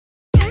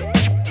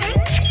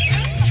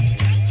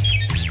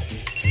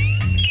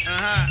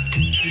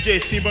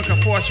Djspin Banka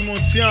forte,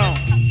 Monte Siao,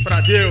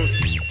 pra Deus,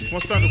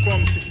 mostrando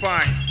como se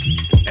faz.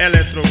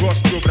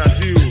 Eletrogospel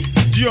Brasil,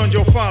 de onde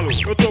eu falo,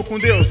 eu tô com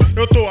Deus,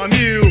 eu tô a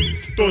mil.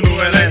 Tô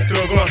no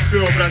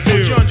Eletrogospel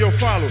Brasil. De onde eu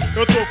falo,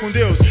 eu tô com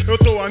Deus, eu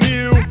tô a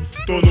mil.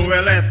 Tô no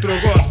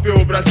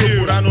Eletrogospel Brasil.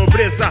 Pura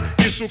nobreza,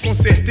 isso com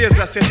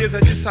certeza. Certeza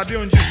de saber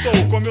onde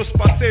estou, com meus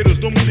parceiros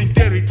do mundo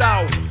inteiro e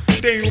tal.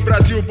 Tem o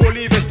Brasil,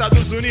 Bolívia,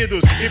 Estados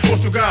Unidos e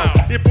Portugal.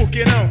 E por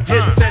que não,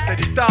 etc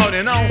e tal,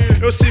 né não?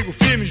 Eu sigo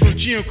firme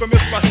juntinho com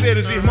meus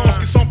parceiros e irmãos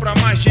que são pra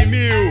mais de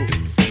 1000.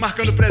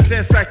 Marcando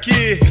presença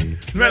aqui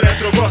no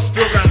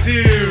Eletrogospel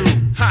Brasil.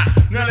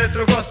 No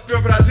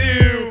Eletrogospel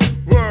Brasil.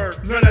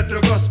 No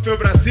Eletrogospel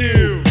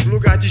Brasil.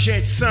 Lugar de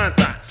gente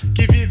santa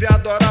que vive a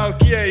adorar o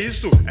que é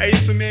isso. É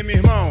isso mesmo,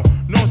 irmão,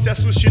 não se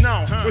assuste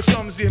não, pois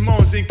somos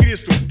irmãos em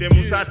Cristo.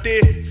 Temos AT,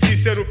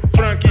 Cícero,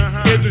 Frank,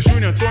 Pedro,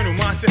 Júnior, Antônio,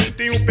 Márcia.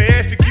 Tem o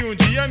PF que um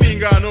dia me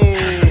enganou.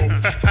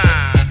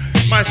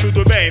 Mas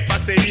tudo bem,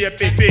 parceria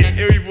perfeita,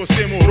 eu e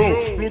você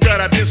morou. Lugar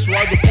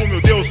abençoado por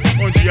meu Deus,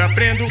 onde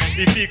aprendo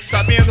e fico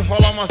sabendo.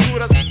 Rolar umas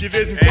duras de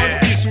vez em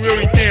quando, isso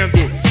eu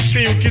entendo.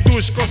 Tem o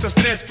Kiddush com seus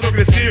trens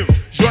progressivos,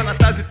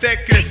 Jonatas e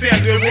Tech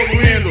crescendo,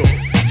 evoluindo.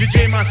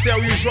 DJ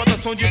Marcel e o Jota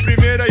são de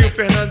primeira e o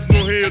Fernandes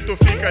no Rio, tu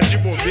fica de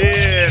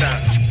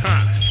bobeira.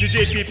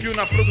 DJ Pipiu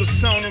na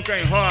produção nunca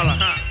enrola,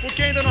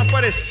 porque ainda não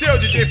apareceu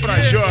DJ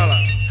Frajola.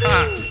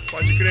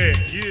 Pode crer.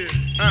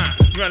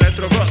 No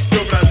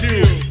Eletrogospel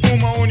Brasil,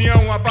 uma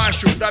união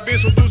abaixo da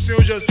bênção do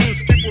Senhor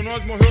Jesus, que por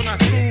nós morreu na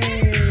cruz.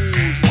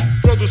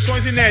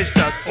 Produções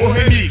inéditas ou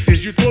remixes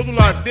de todo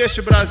lado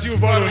deste Brasil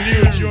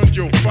varonil, de onde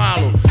eu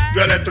falo, do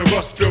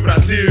Eletrogospel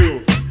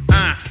Brasil.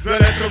 Do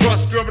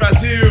Eletrogospel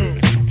Brasil,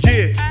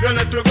 do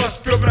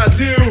Eletrogospel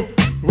Brasil,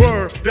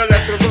 do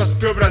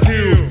Eletrogospel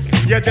Brasil.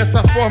 E é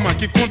dessa forma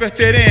que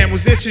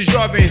converteremos esses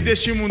jovens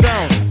deste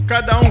mundão,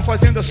 cada um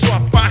fazendo a sua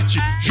parte,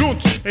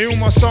 juntos em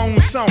uma só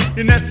unção,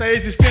 e nessa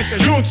existência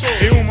juntos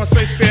em uma só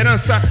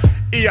esperança.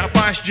 E a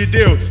paz de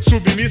Deus,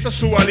 submissa à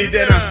sua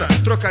liderança.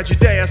 Trocar de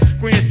ideias,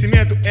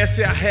 conhecimento,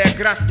 essa é a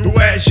regra do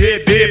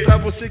EGB. Pra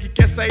você que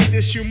quer sair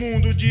deste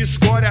mundo de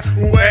escória,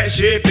 o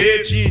EGB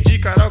te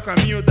indicará o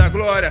caminho da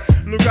glória.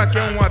 Lugar que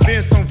é uma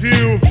bênção,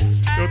 viu?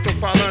 Eu tô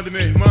falando,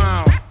 meu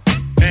irmão,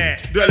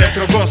 do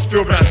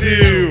Eletrogospel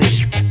Brasil.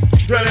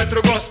 Do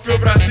Eletrogospel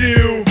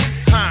Brasil.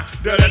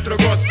 Do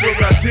Eletrogospel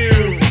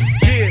Brasil.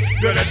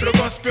 Do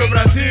Eletrogospel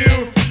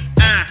Brasil.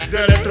 Do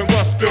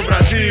Eletrogospel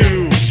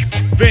Brasil.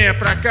 Venha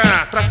pra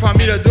cá, pra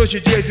família dos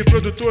DJs e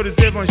produtores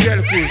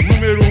evangélicos,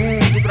 número 1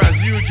 do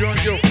Brasil, de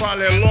onde eu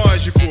falo é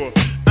lógico.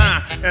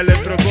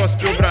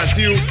 Eletrogospel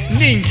Brasil,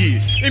 Ning.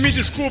 E me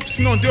desculpe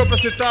se não deu pra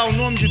citar o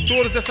nome de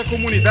todos dessa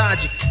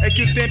comunidade, é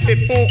que o tempo é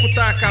pouco,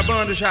 tá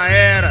acabando, já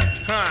era.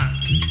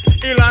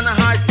 E lá na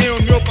rádio tem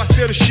o meu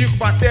parceiro Chico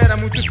Batera,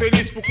 muito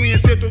feliz por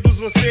conhecer todos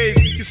vocês,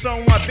 que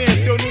são uma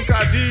bênção, eu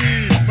nunca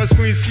vi, mas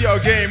conheci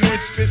alguém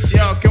muito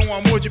especial, que é um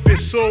amor de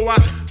pessoa,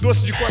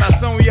 doce de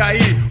coração. E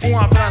aí, um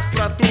abraço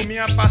pra tu,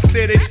 minha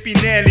parceira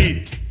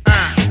Spinelli.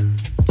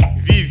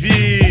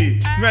 Vivi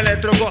no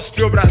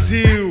Eletrogospel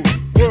Brasil.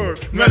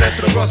 No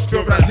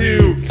Eletrogospel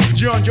Brasil,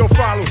 de onde eu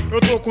falo, eu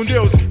tô com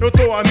Deus, eu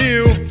tô a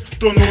mil.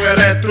 Tô no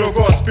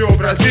Eletrogospel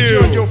Brasil,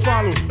 de onde eu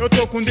falo, eu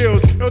tô com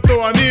Deus, eu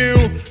tô a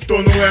mil.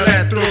 Tô no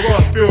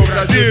Eletrogospel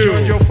Brasil, de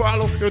onde eu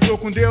falo, eu tô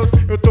com Deus,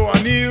 eu tô a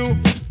mil.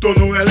 Tô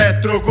no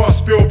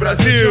Eletrogospel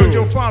Brasil, de onde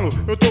eu falo,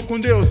 eu tô com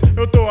Deus,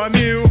 eu tô a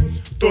mil.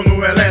 Tô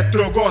no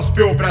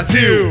Eletrogospel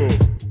Brasil.